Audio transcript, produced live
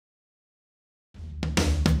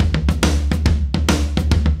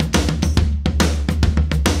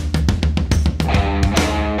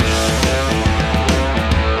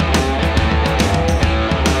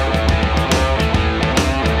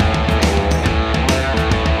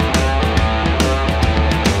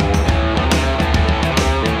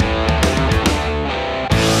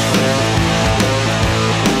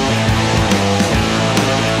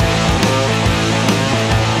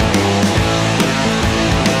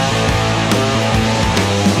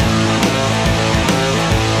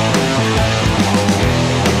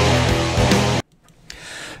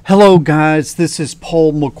Hello guys, this is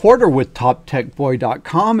Paul McWhorter with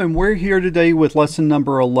TopTechBoy.com, and we're here today with lesson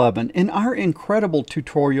number 11 in our incredible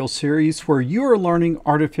tutorial series where you are learning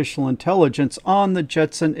artificial intelligence on the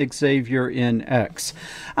Jetson Xavier NX.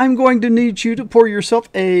 I'm going to need you to pour yourself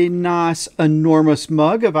a nice enormous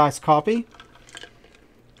mug of iced coffee.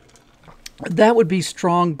 That would be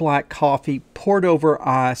strong black coffee poured over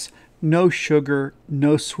ice. No sugar,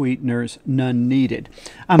 no sweeteners, none needed.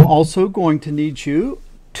 I'm also going to need you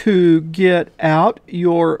to get out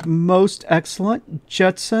your most excellent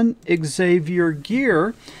Jetson Xavier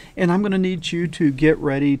gear, and I'm going to need you to get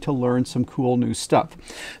ready to learn some cool new stuff.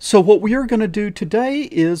 So what we are going to do today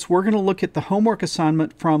is we're going to look at the homework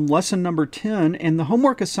assignment from lesson number 10, and the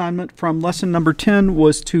homework assignment from lesson number 10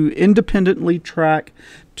 was to independently track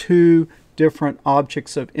two different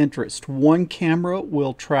objects of interest. One camera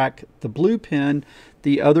will track the blue pen,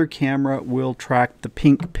 the other camera will track the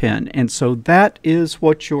pink pen. And so that is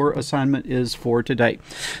what your assignment is for today.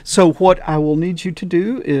 So what I will need you to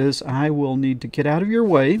do is I will need to get out of your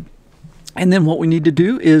way. And then what we need to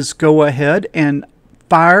do is go ahead and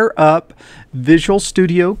fire up Visual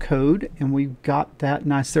Studio Code. And we've got that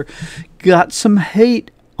nice there. Got some hate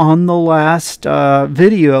on the last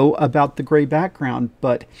video about the gray background,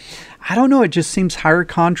 but I don't know, it just seems higher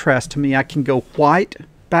contrast to me. I can go white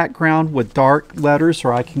background with dark letters,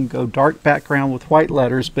 or I can go dark background with white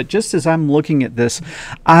letters, but just as I'm looking at this,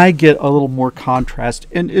 I get a little more contrast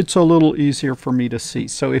and it's a little easier for me to see.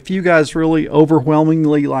 So if you guys really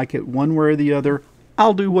overwhelmingly like it one way or the other,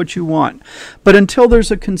 I'll do what you want. But until there's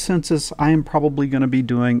a consensus, I am probably going to be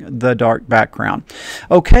doing the dark background.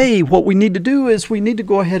 Okay, what we need to do is we need to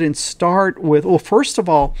go ahead and start with, well, first of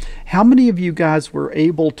all, how many of you guys were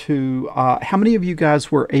able to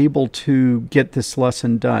get this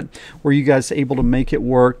lesson done? Were you guys able to make it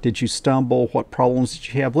work? Did you stumble? What problems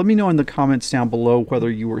did you have? Let me know in the comments down below whether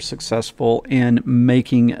you were successful in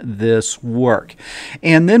making this work.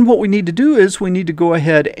 And then what we need to do is we need to go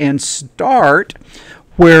ahead and start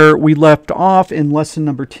where we left off in lesson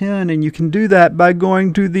number 10, and you can do that by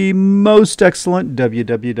going to the most excellent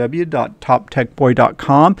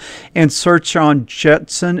www.toptechboy.com and search on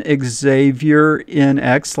Jetson Xavier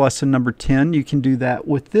NX lesson number 10. You can do that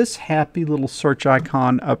with this happy little search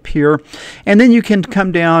icon up here, and then you can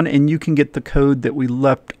come down and you can get the code that we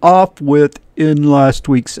left off with in last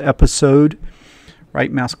week's episode. Right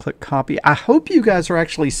mouse click copy. I hope you guys are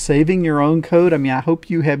actually saving your own code. I mean, I hope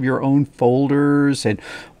you have your own folders and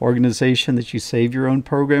organization that you save your own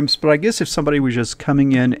programs. But I guess if somebody was just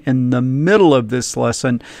coming in the middle of this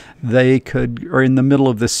lesson, they could, or in the middle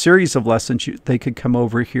of this series of lessons, they could come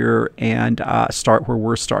over here and start where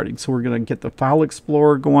we're starting. So we're going to get the File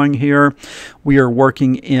Explorer going here. We are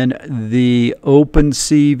working in the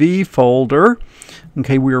OpenCV folder.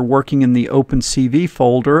 Okay, we are working in the OpenCV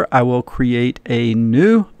folder. I will create a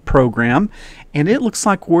new program, and it looks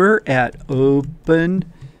like we're at OpenCV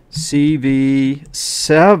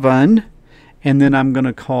 7, and then I'm going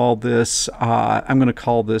to call this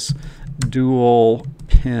dual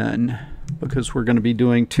pin, because we're going to be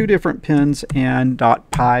doing two different pins and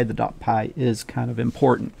 .py. The .py is kind of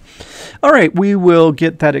important. All right, we will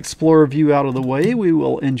get that Explorer view out of the way. We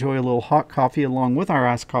will enjoy a little hot coffee along with our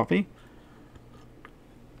iced coffee.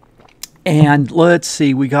 And let's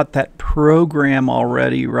see, we got that program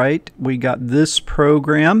already, right? We got this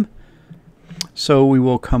program. So we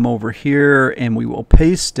will come over here and we will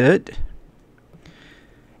paste it.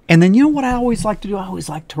 And then you know what I always like to do? I always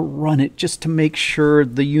like to run it just to make sure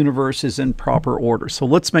the universe is in proper order. So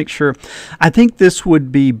let's make sure. I think this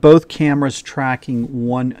would be both cameras tracking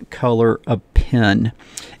one color of pen,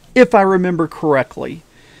 if I remember correctly.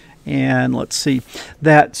 And let's see,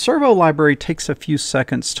 that servo library takes a few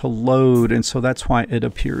seconds to load, and so that's why it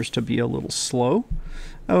appears to be a little slow.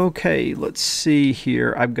 Okay, let's see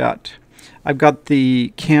here. I've got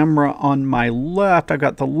the camera on my left. I've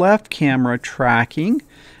got the left camera tracking.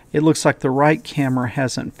 It looks like the right camera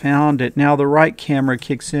hasn't found it. Now the right camera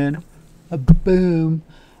kicks in. Boom.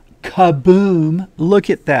 Kaboom.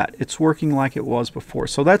 Look at that. It's working like it was before.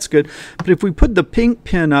 So that's good. But if we put the pink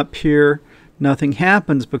pin up here, nothing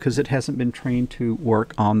happens because it hasn't been trained to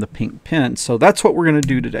work on the pink pen. So that's what we're going to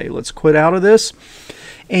do today. Let's quit out of this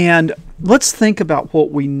and let's think about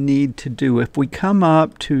what we need to do. If we come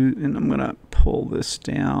up to, and I'm going to pull this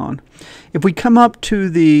down. If we come up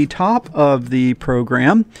to the top of the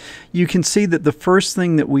program, you can see that the first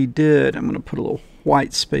thing that we did, I'm going to put a little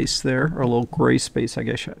white space there, or a little gray space, I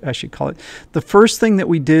guess I should call it. The first thing that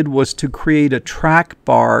we did was to create a track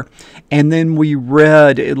bar, and then we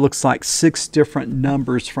read, it looks like 6 different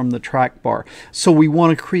numbers from the track bar. So we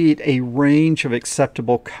want to create a range of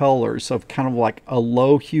acceptable colors of kind of like a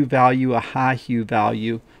low hue value, a high hue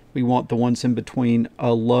value. We want the ones in between,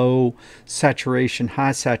 a low saturation,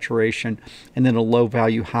 high saturation, and then a low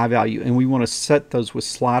value, high value. And we want to set those with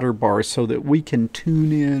slider bars so that we can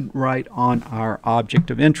tune in right on our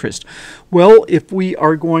object of interest. Well, if we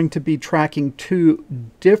are going to be tracking 2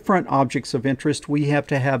 different objects of interest, we have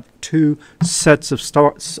to have 2 sets of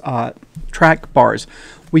track bars.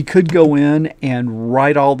 We could go in and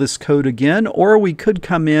write all this code again, or we could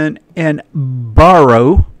come in and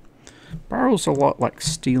borrow. Borrow's a lot like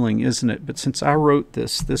stealing, isn't it? But since I wrote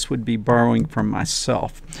this, this would be borrowing from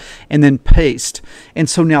myself. And then paste. And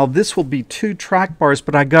so now this will be 2 track bars,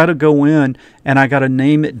 but I got to go in and I got to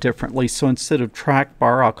name it differently. So instead of track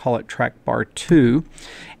bar, I'll call it track bar 2.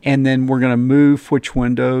 And then we're going to move which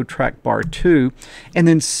window, track bar 2. And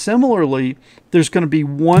then similarly, there's going to be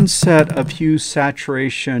 1 set of hue,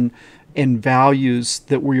 saturation, and values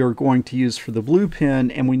that we are going to use for the blue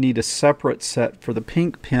pen, and we need a separate set for the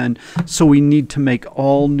pink pen. So we need to make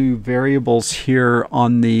all new variables here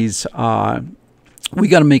on these. We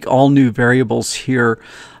got to make all new variables here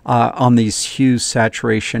on these hue,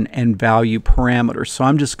 saturation, and value parameters. So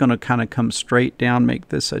I'm just going to kind of come straight down, make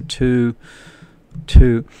this a 2.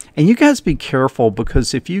 And you guys be careful,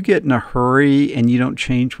 because if you get in a hurry and you don't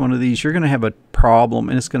change one of these, you're going to have a problem,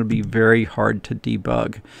 and it's going to be very hard to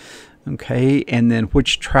debug. Okay, and then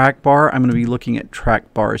which track bar? I'm going to be looking at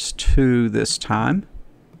track bars 2 this time.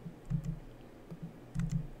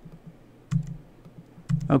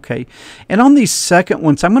 Okay, and on these second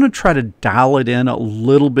ones, I'm going to try to dial it in a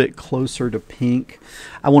little bit closer to pink.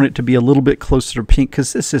 I want it to be a little bit closer to pink,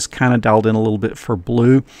 because this is kind of dialed in a little bit for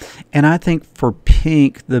blue. And I think for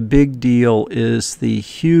pink, the big deal is the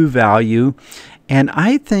hue value. And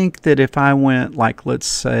I think that if I went, like, let's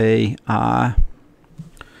say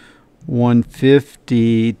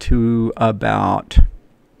 150 to about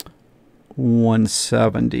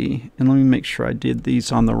 170, and let me make sure I did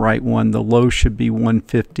these on the right one. The low should be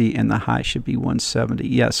 150 and the high should be 170.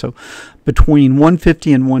 Yeah, so between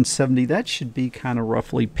 150 and 170, that should be kind of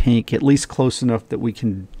roughly pink, at least close enough that we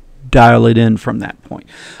can dial it in from that point.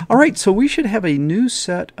 All right, so we should have a new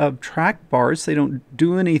set of track bars. They don't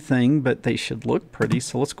do anything, but they should look pretty.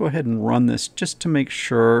 So let's go ahead and run this just to make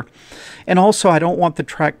sure. And also, I don't want the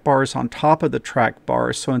track bars on top of the track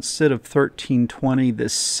bars. So instead of 1320,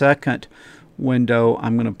 this second window,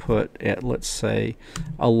 I'm going to put at, let's say,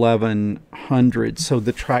 1100, so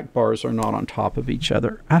the track bars are not on top of each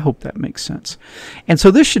other. I hope that makes sense. And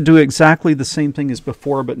so this should do exactly the same thing as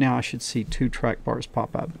before, but now I should see 2 track bars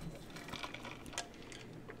pop up.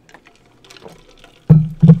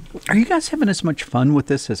 Are you guys having as much fun with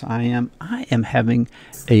this as I am? I am having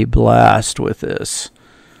a blast with this.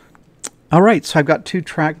 All right, so I've got 2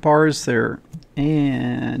 track bars there,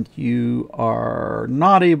 and you are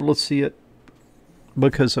not able to see it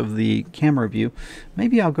because of the camera view.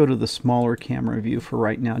 Maybe I'll go to the smaller camera view for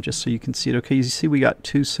right now, just so you can see it. Okay, you see we got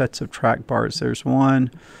 2 sets of track bars. There's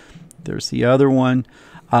one, there's the other one.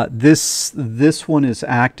 This one is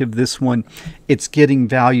active. This one, it's getting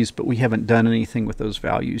values, but we haven't done anything with those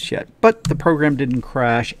values yet. But the program didn't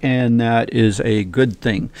crash, and that is a good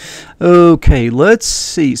thing. Okay, let's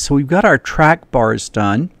see. So we've got our track bars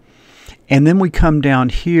done. And then we come down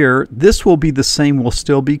here. This will be the same. We'll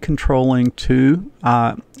still be controlling 2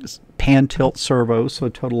 pan tilt servos, so a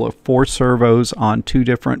total of 4 servos on 2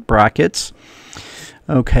 different brackets.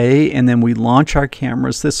 Okay, and then we launch our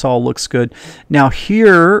cameras. This all looks good. Now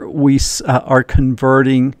here we are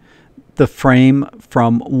converting the frame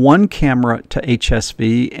from one camera to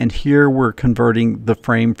HSV, and here we're converting the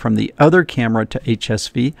frame from the other camera to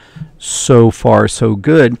HSV. So far, so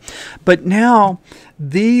good. But now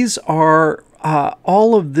these are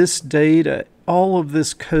all of this data, all of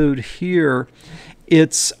this code here.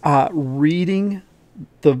 It's reading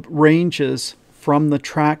the ranges from the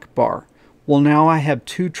track bar. Well, now I have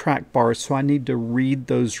 2 track bars, so I need to read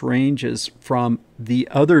those ranges from the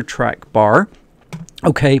other track bar.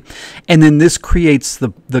 Okay, and then this creates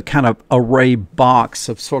the kind of array box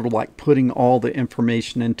of sort of like putting all the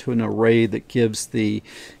information into an array that gives the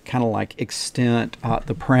kind of like extent,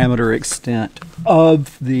 the parameter extent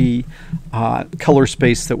of the color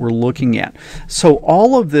space that we're looking at. So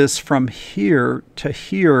all of this from here to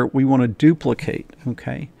here we want to duplicate,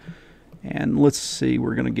 okay? And let's see,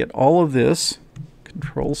 we're going to get all of this,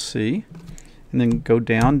 Control C, and then go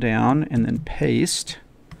down, down, and then paste.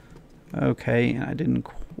 Okay, and I didn't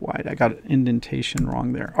white. I got an indentation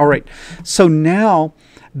wrong there. All right, so now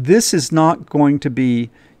this is not going to be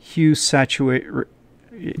hue saturate.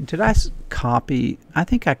 Did I copy? I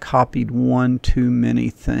think I copied one too many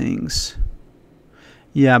things.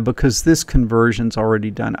 Yeah, because this conversion's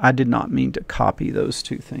already done. I did not mean to copy those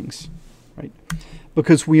two things, right?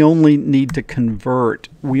 Because we only need to convert.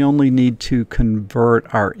 We only need to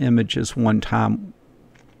convert our images one time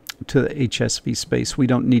to the HSV space. We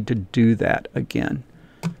don't need to do that again.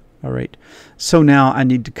 All right. So now I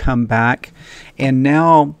need to come back, and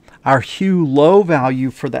now our hue low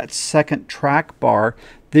value for that second track bar,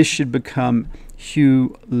 this should become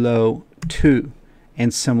hue low 2,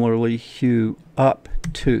 and similarly hue up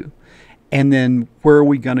 2. And then where are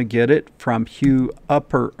we going to get it? From hue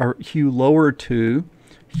upper or hue lower 2,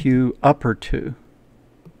 hue upper 2.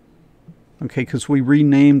 Okay, because we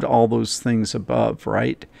renamed all those things above,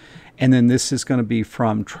 right? And then this is going to be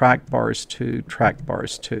from track bars to track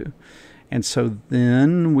bars 2. And so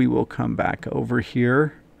then we will come back over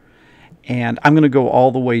here, and I'm going to go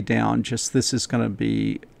all the way down. Just this is going to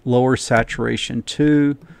be lower saturation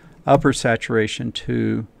 2, upper saturation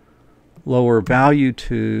 2, lower value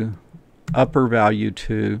 2, upper value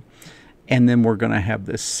 2, and then we're going to have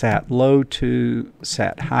this sat low 2,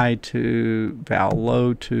 sat high 2, val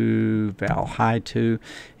low 2, val high 2.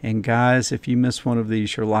 And guys, if you miss one of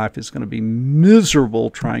these, your life is going to be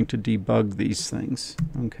miserable trying to debug these things.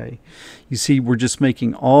 Okay, you see, we're just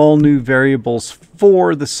making all new variables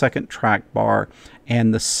for the second track bar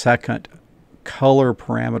and the second color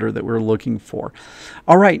parameter that we're looking for.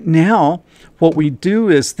 All right, now what we do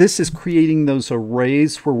is this is creating those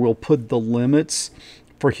arrays where we'll put the limits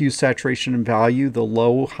for hue, saturation, and value, the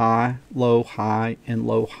low, high, and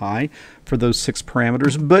low, high for those 6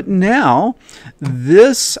 parameters. But now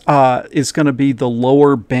this is going to be the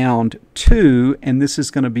lower bound 2, and this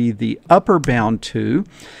is going to be the upper bound 2.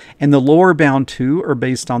 And the lower bound 2 are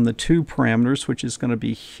based on the 2 parameters, which is going to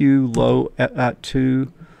be hue low at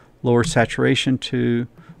 2, lower saturation 2,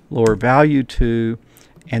 lower value 2,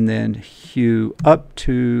 and then hue up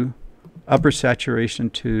 2, upper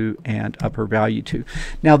saturation 2, and upper value 2.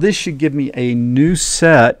 Now this should give me a new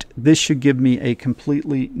set. This should give me a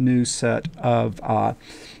completely new set of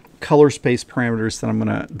color space parameters that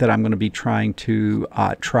I'm gonna be trying to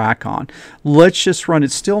track on. Let's just run.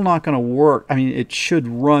 It's still not going to work. I mean, it should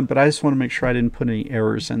run, but I just want to make sure I didn't put any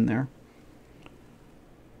errors in there.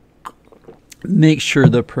 Make sure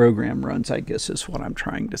the program runs, I guess is what I'm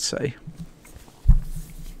trying to say.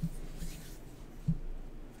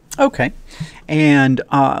 Okay, and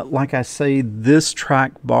like I say, this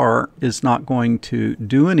track bar is not going to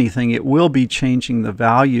do anything. It will be changing the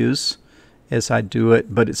values as I do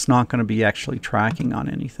it, but it's not going to be actually tracking on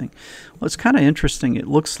anything. Well, it's kind of interesting. It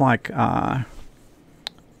looks like that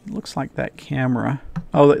camera.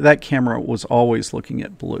 Oh, that camera was always looking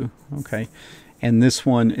at blue. Okay, and this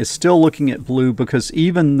one is still looking at blue because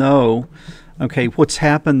even though, okay, what's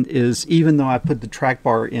happened is even though I put the track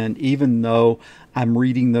bar in, even though I'm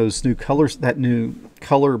reading those new colors, that new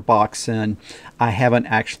color box in, I haven't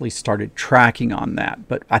actually started tracking on that,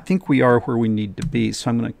 but I think we are where we need to be. So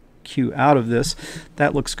I'm going to cue out of this.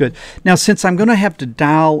 That looks good. Now, since I'm going to have to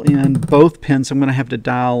dial in both pins, I'm going to have to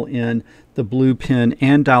dial in the blue pin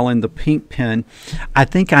and dial in the pink pin. I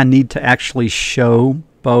think I need to actually show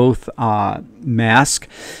both mask.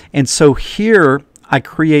 And so here I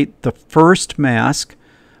create the first mask,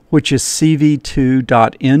 which is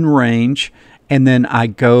CV2.InRange, and then I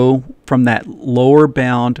go from that lower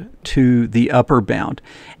bound to the upper bound.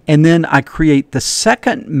 And then I create the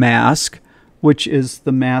second mask, which is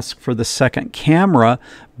the mask for the second camera,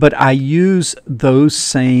 but I use those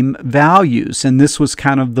same values. And this was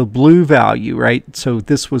kind of the blue value, right? So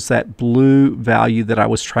this was that blue value that I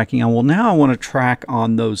was tracking on. Well, now I want to track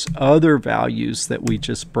on those other values that we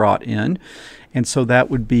just brought in. And so that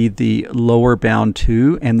would be the lower bound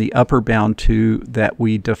 2 and the upper bound 2 that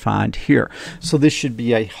we defined here. So this should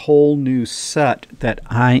be a whole new set that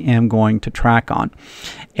I am going to track on.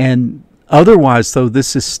 And otherwise, though,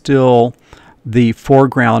 this is still the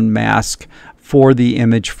foreground mask for the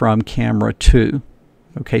image from camera 2.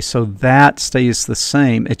 Okay, so that stays the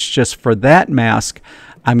same. It's just for that mask,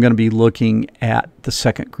 I'm going to be looking at the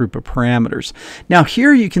second group of parameters. Now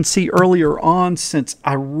here you can see earlier on, since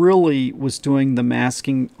I really was doing the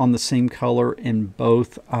masking on the same color in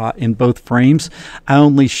both frames, I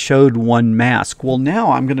only showed one mask. Well,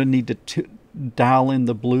 now I'm going to need to dial in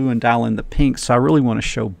the blue and dial in the pink, so I really want to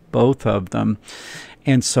show both of them.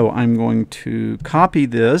 And so I'm going to copy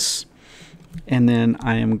this, and then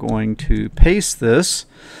I am going to paste this.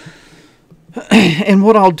 And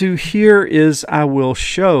what I'll do here is I will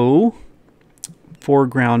show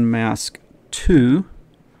foreground mask 2,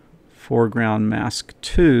 foreground mask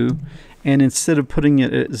 2, and instead of putting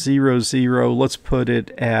it at 0, 0, let's put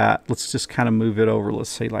it at, let's just kind of move it over, let's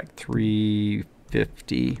say like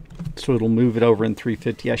 350. So it'll move it over in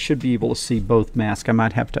 350. I should be able to see both masks. I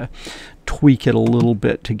might have to tweak it a little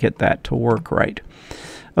bit to get that to work right.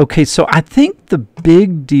 Okay, so I think the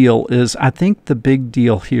big deal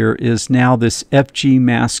here is now this FG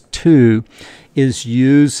mask 2 is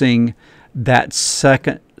using that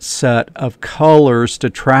second set of colors to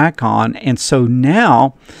track on, and so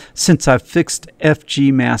now since I've fixed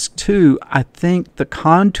FG mask 2, I think the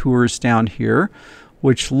contours down here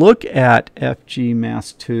which look at FG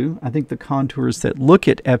mask 2, I think the contours that look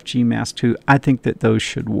at FG mask 2, I think that those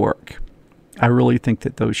should work. I really think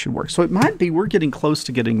that those should work. So it might be we're getting close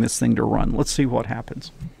to getting this thing to run. Let's see what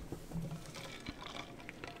happens.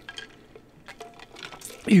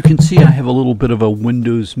 You can see I have a little bit of a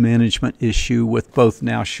Windows management issue with both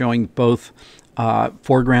now showing both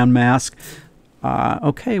foreground mask.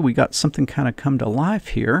 Okay, we got something kind of come to life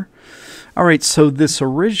here. All right, so this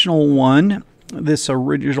original one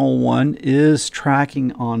is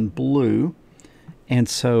tracking on blue. And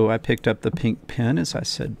so I picked up the pink pen as I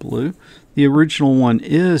said blue. The original one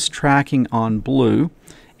is tracking on blue.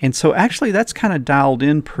 And so actually that's kind of dialed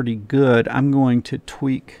in pretty good. I'm going to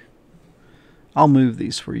tweak. I'll move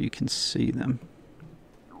these where you can see them.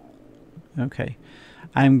 Okay.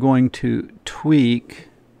 I'm going to tweak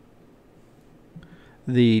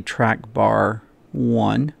the track bar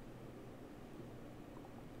 1.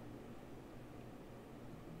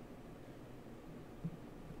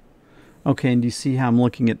 Okay, and you see how I'm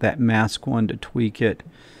looking at that mask 1 to tweak it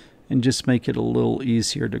and just make it a little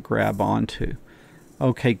easier to grab onto.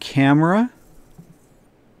 Okay, camera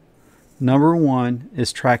number 1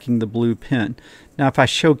 is tracking the blue pin. Now if I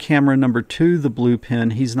show camera number 2 the blue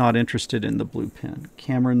pin, he's not interested in the blue pin.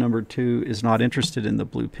 Camera number 2 is not interested in the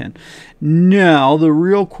blue pin. Now the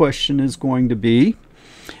real question is going to be,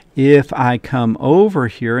 if I come over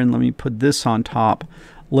here and let me put this on top,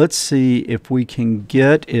 let's see if we can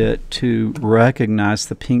get it to recognize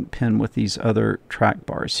the pink pin with these other track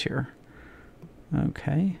bars here.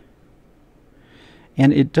 Okay.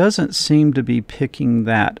 And it doesn't seem to be picking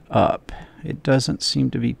that up. It doesn't seem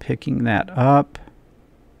to be picking that up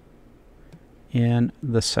in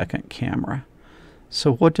the second camera.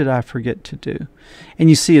 So what did I forget to do? And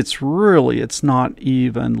you see it's not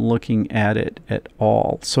even looking at it at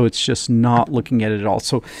all. So it's just not looking at it at all.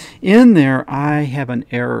 So in there I have an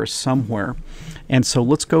error somewhere. And so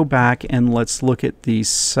let's go back and let's look at these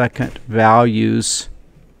second values.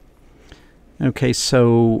 Okay,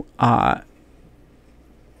 so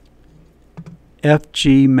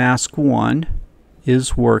FG mask 1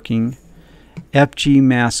 is working. FG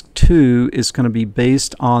mask 2 is going to be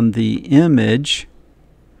based on the image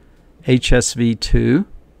HSV2,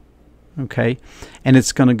 okay, and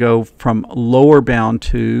it's going to go from lower bound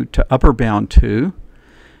 2 to upper bound 2,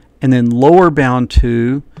 and then lower bound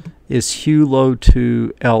 2 is hue low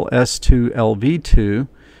 2 LS2 LV2,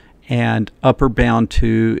 and upper bound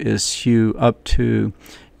 2 is hue up to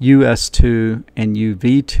US2 and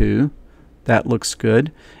UV2. That looks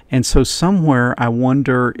good. And so somewhere I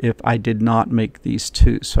wonder if I did not make these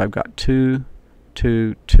 2. So I've got 2,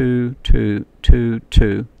 2, 2, 2, 2,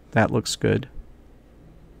 2. That looks good.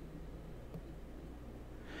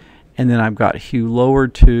 And then I've got hue lower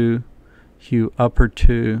 2, hue upper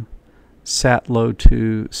 2, sat low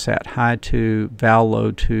 2, sat high 2, val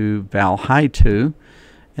low 2, val high 2.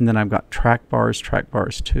 And then I've got track bars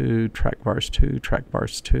 2, track bars 2, track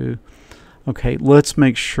bars 2. Okay, let's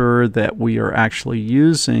make sure that we are actually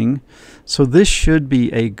using, so this should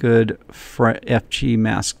be a good FG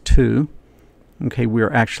mask 2. Okay,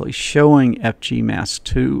 we're actually showing FG mask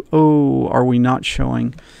 2. Oh, are we not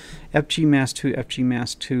showing FG mask 2, FG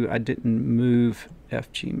mask 2? I didn't move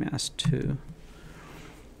FG mask 2.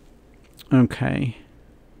 Okay.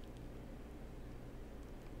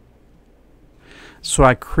 So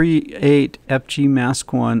I create FG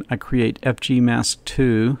mask 1, I create FG mask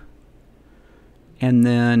 2, and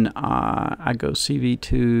then I go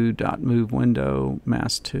CV2.move window,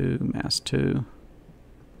 mask 2, mask 2.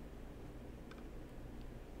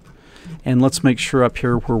 And let's make sure up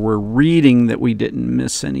here where we're reading that we didn't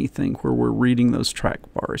miss anything, where we're reading those track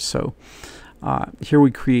bars. So here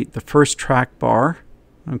we create the first track bar,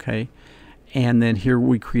 okay, and then here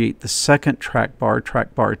we create the second track bar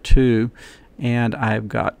 2, and I've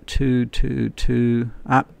got 2, 2, 2.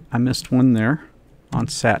 I missed one there on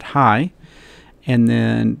sat high, and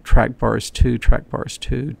then track bars 2,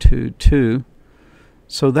 2, 2.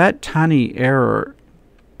 So that tiny error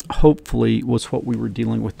hopefully was what we were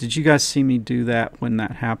dealing with. Did you guys see me do that when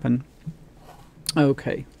that happened?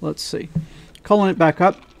 Okay, let's see. Calling it back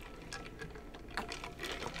up.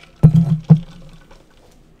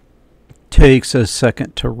 Takes a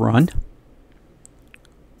second to run.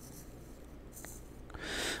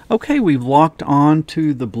 Okay, we've locked on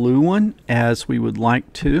to the blue one as we would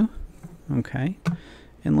like to. Okay,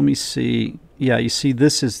 and let me see. Yeah, you see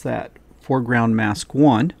this is that foreground mask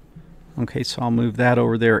 1. Okay, so I'll move that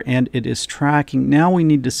over there, and it is tracking. Now we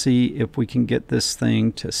need to see if we can get this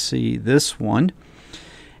thing to see this one.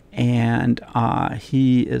 And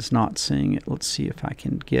he is not seeing it. Let's see if I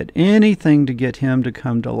can get anything to get him to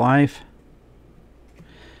come to life.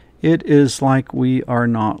 It is like we are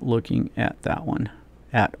not looking at that one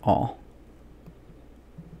at all.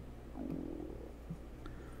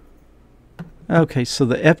 Okay, so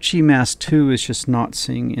the FG mask 2 is just not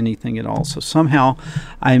seeing anything at all. So somehow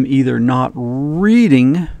I'm either not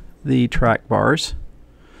reading the track bars.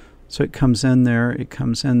 So it comes in there, it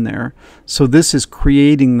comes in there. So this is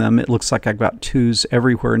creating them. It looks like I've got 2s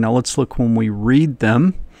everywhere. Now let's look when we read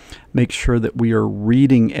them. Make sure that we are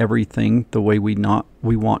reading everything the way we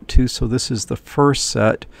want to. So this is the first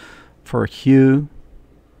set for hue,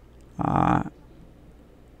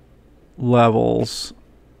 levels.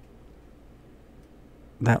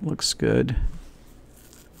 That looks good.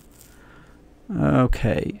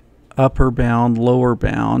 Okay, upper bound, lower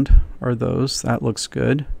bound are those. That looks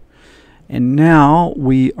good. And now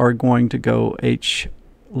we are going to go H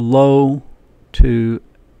low to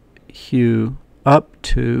hue up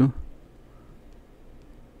to.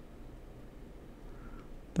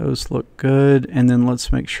 Those look good. And then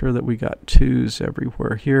let's make sure that we got 2s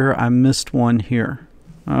everywhere here. I missed one here.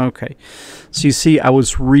 Okay, so you see I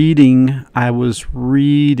was reading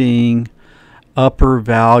upper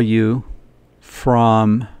value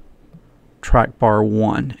from track bar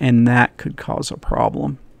 1, and that could cause a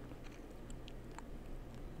problem.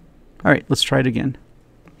 All right, let's try it again.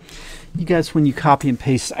 You guys, when you copy and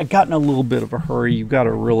paste, I've gotten a little bit of a hurry. You've got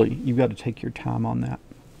to take your time on that.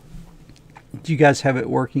 Do you guys have it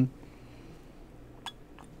working?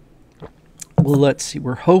 Well, let's see.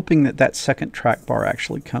 We're hoping that that second track bar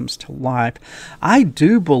actually comes to life. I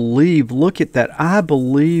do believe, look at that. I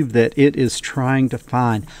believe that it is trying to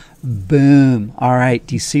find. Boom. All right.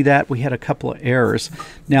 Do you see that? We had a couple of errors.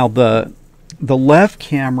 Now, the left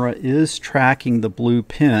camera is tracking the blue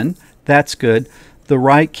pin. That's good. The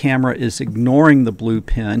right camera is ignoring the blue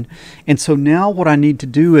pin. And so now what I need to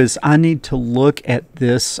do is I need to look at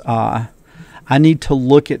this. I need to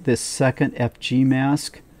look at this second FG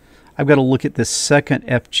mask. I've got to look at this second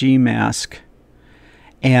FG mask.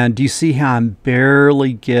 And do you see how I'm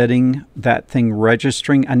barely getting that thing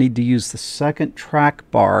registering? I need to use the second track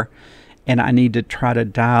bar, and I need to try to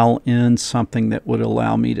dial in something that would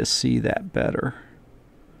allow me to see that better.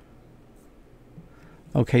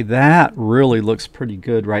 Okay, that really looks pretty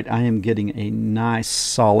good, right? I am getting a nice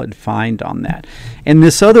solid find on that. And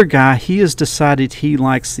this other guy, he has decided he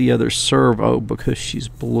likes the other servo because she's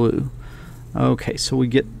blue. Okay, so we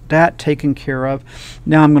get that taken care of.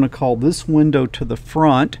 Now I'm going to call this window to the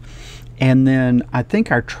front, and then I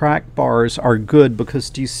think our track bars are good because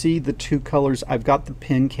do you see the 2 colors? I've got the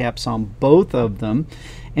pin caps on both of them,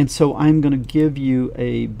 and so I'm going to give you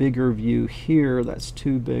a bigger view here. That's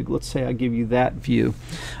too big. Let's say I give you that view.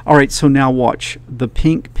 All right, so now watch the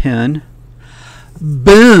pink pin.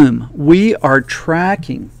 Boom! We are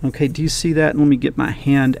tracking. Okay, do you see that? Let me get my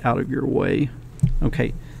hand out of your way.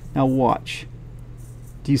 Okay. Now watch.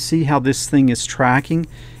 Do you see how this thing is tracking?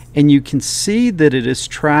 And you can see that it is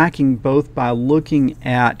tracking both by looking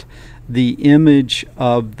at the image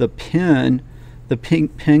of the pin, the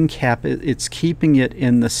pink pin cap. It's keeping it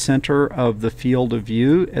in the center of the field of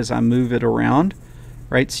view as I move it around,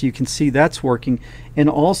 right? So you can see that's working. And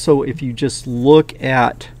also if you just look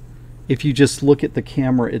at the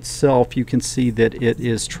camera itself, you can see that it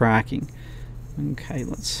is tracking. Okay,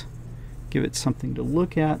 let's give it something to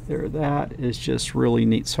look at there. That is just really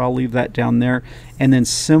neat. So I'll leave that down there. And then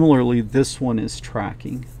similarly, this one is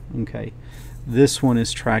tracking. Okay, this one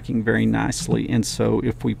is tracking very nicely. And so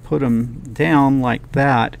if we put them down like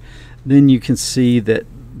that, then you can see that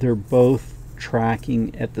they're both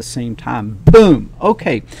tracking at the same time. Boom.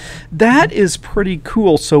 Okay, that is pretty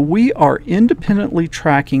cool. So we are independently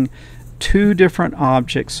tracking 2 different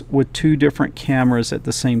objects with 2 different cameras at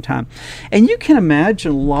the same time. And you can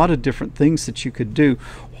imagine a lot of different things that you could do.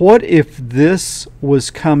 What if this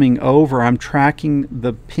was coming over? I'm tracking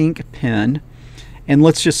the pink pin, and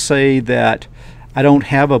let's just say that I don't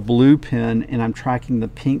have a blue pin and I'm tracking the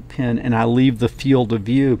pink pin and I leave the field of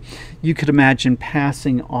view, you could imagine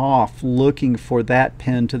passing off looking for that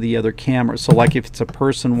pin to the other camera. So like if it's a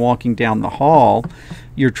person walking down the hall,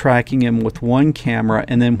 you're tracking him with one camera,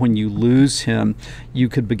 and then when you lose him, you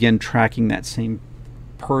could begin tracking that same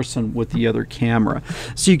person with the other camera.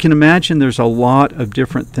 So you can imagine there's a lot of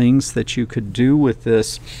different things that you could do with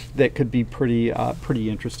this that could be pretty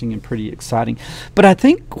interesting and pretty exciting. But I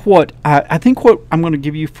think what I'm going to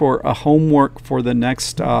give you for a homework for the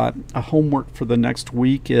next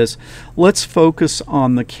week is, let's focus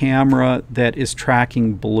on the camera that is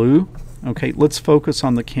tracking blue. Okay, let's focus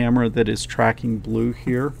on the camera that is tracking blue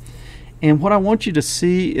here. And what I want you to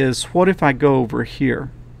see is, what if I go over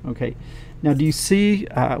here? Okay. Now, do you see,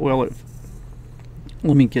 let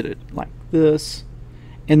me get it like this,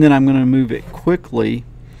 and then I'm going to move it quickly.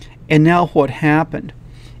 And now what happened?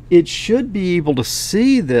 It should be able to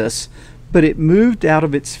see this, but it moved out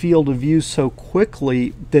of its field of view so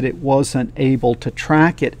quickly that it wasn't able to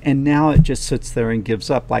track it, and now it just sits there and gives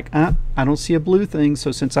up, like, I don't see a blue thing,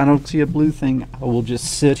 so since I don't see a blue thing, I will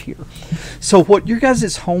just sit here. So what your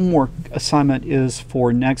guys' homework assignment is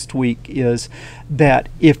for next week is that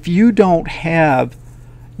if you don't have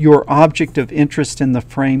your object of interest in the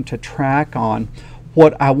frame to track on,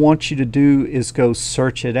 what I want you to do is go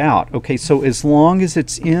search it out. Okay, so as long as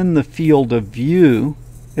it's in the field of view,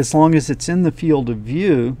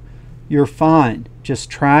 you're fine. Just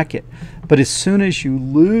track it. But as soon as you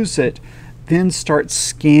lose it, then start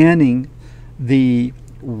scanning the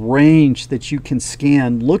range that you can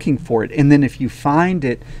scan looking for it. And then if you find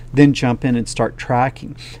it, then jump in and start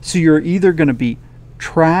tracking. So you're either going to be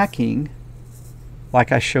tracking,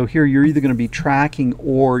 like I show here, you're either going to be tracking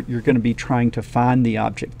or you're going to be trying to find the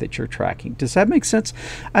object that you're tracking. Does that make sense?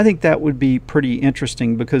 I think that would be pretty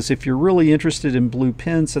interesting, because if you're really interested in blue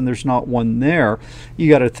pins and there's not one there, you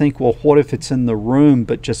got to think, well, what if it's in the room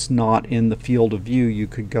but just not in the field of view? You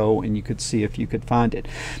could go and you could see if you could find it.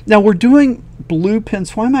 Now we're doing blue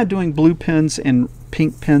pins. Why am I doing blue pins and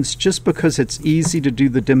pink pins? Just because it's easy to do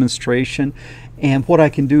the demonstration. And what I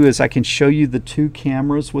can do is I can show you the two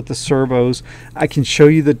cameras with the servos. I can show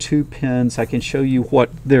you the two pins. I can show you what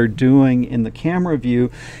they're doing in the camera view.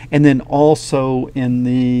 And then also in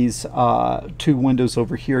these two windows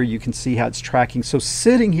over here, you can see how it's tracking. So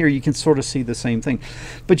sitting here, you can sort of see the same thing.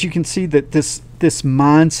 But you can see that this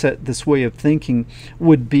mindset, this way of thinking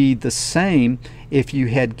would be the same if you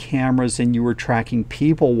had cameras and you were tracking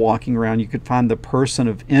people walking around. You could find the person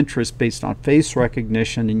of interest based on face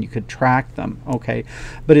recognition and you could track them, okay?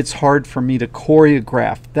 But it's hard for me to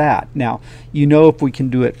choreograph that. Now, you know, if we can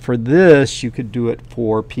do it for this, you could do it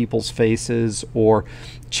for people's faces or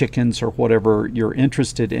chickens or whatever you're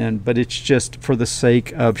interested in, but it's just for the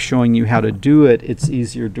sake of showing you how to do it, it's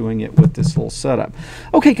easier doing it with this little setup.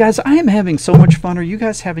 Okay guys, I am having so much fun. Are you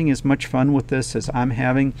guys having as much fun with this as I'm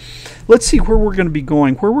having? Let's see where we're going to be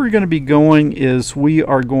going. Where we're going to be going is we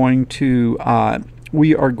are going to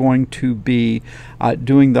be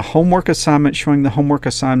doing the homework assignment, showing the homework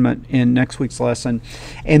assignment in next week's lesson.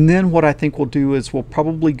 And then what I think we'll do is we'll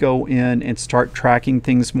probably go in and start tracking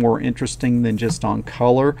things more interesting than just on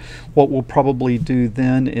color. What we'll probably do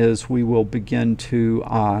then is we will begin to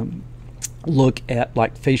look at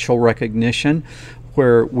like facial recognition,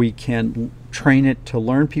 where we can train it to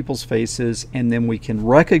learn people's faces, and then we can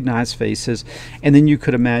recognize faces, and then you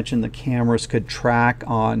could imagine the cameras could track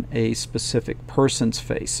on a specific person's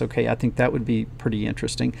face. Okay, I think that would be pretty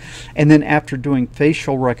interesting. And then after doing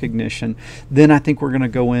facial recognition, then I think we're going to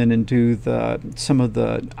go in and do some of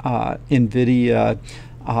the NVIDIA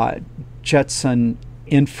Jetson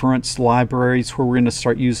inference libraries, where we're going to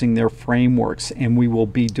start using their frameworks, and we will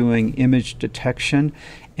be doing image detection,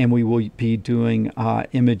 and we will be doing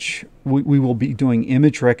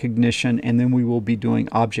image recognition, and then we will be doing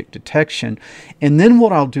object detection. And then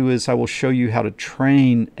what I'll do is I will show you how to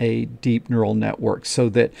train a deep neural network, so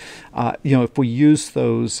that you know, if we use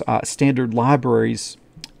those standard libraries,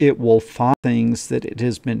 it will find things that it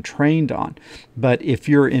has been trained on. But if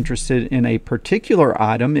you're interested in a particular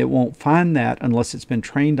item, it won't find that unless it's been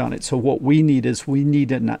trained on it. So what we need is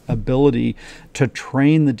an ability to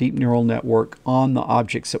train the deep neural network on the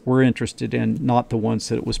objects that we're interested in, not the ones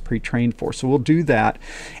that it was pre-trained for. So we'll do that.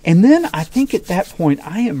 And then I think at that point,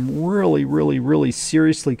 I am really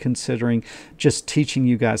seriously considering just teaching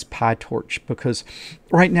you guys PyTorch, because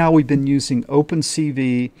right now we've been using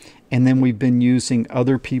OpenCV, and then we've been using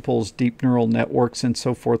other people's deep neural networks and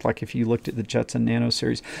so forth, like if you looked at the Jetson Nano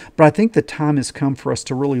series. But I think the time has come for us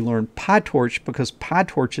to really learn PyTorch, because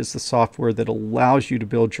PyTorch is the software that allows you to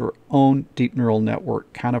build your own deep neural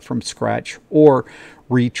network kind of from scratch, or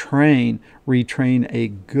retrain a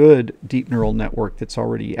good deep neural network that's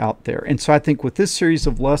already out there. And so I think with this series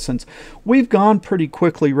of lessons, we've gone pretty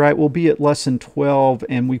quickly, right? We'll be at lesson 12,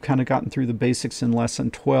 and we've kind of gotten through the basics in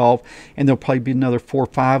lesson 12, and there'll probably be another 4 or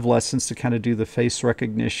 5 lessons to kind of do the face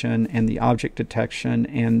recognition and the object detection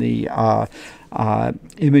and the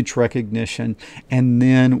image recognition, and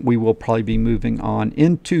then we will probably be moving on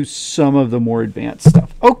into some of the more advanced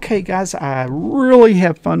stuff. Okay, guys, I really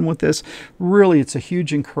have fun with this. Really, it's a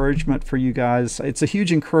huge encouragement for you guys. It's a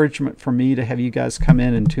huge encouragement for me to have you guys come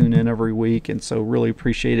in and tune in every week, and so really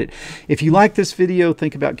appreciate it. If you like this video,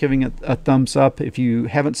 think about giving it a thumbs up. If you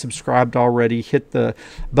haven't subscribed already, hit the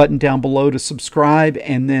button down below to subscribe,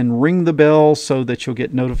 and then ring the bell so that you'll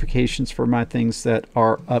get notifications for my things that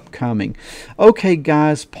are upcoming. Okay,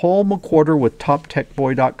 guys, Paul McWhorter with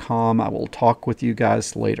TopTechBoy.com. I will talk with you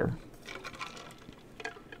guys later.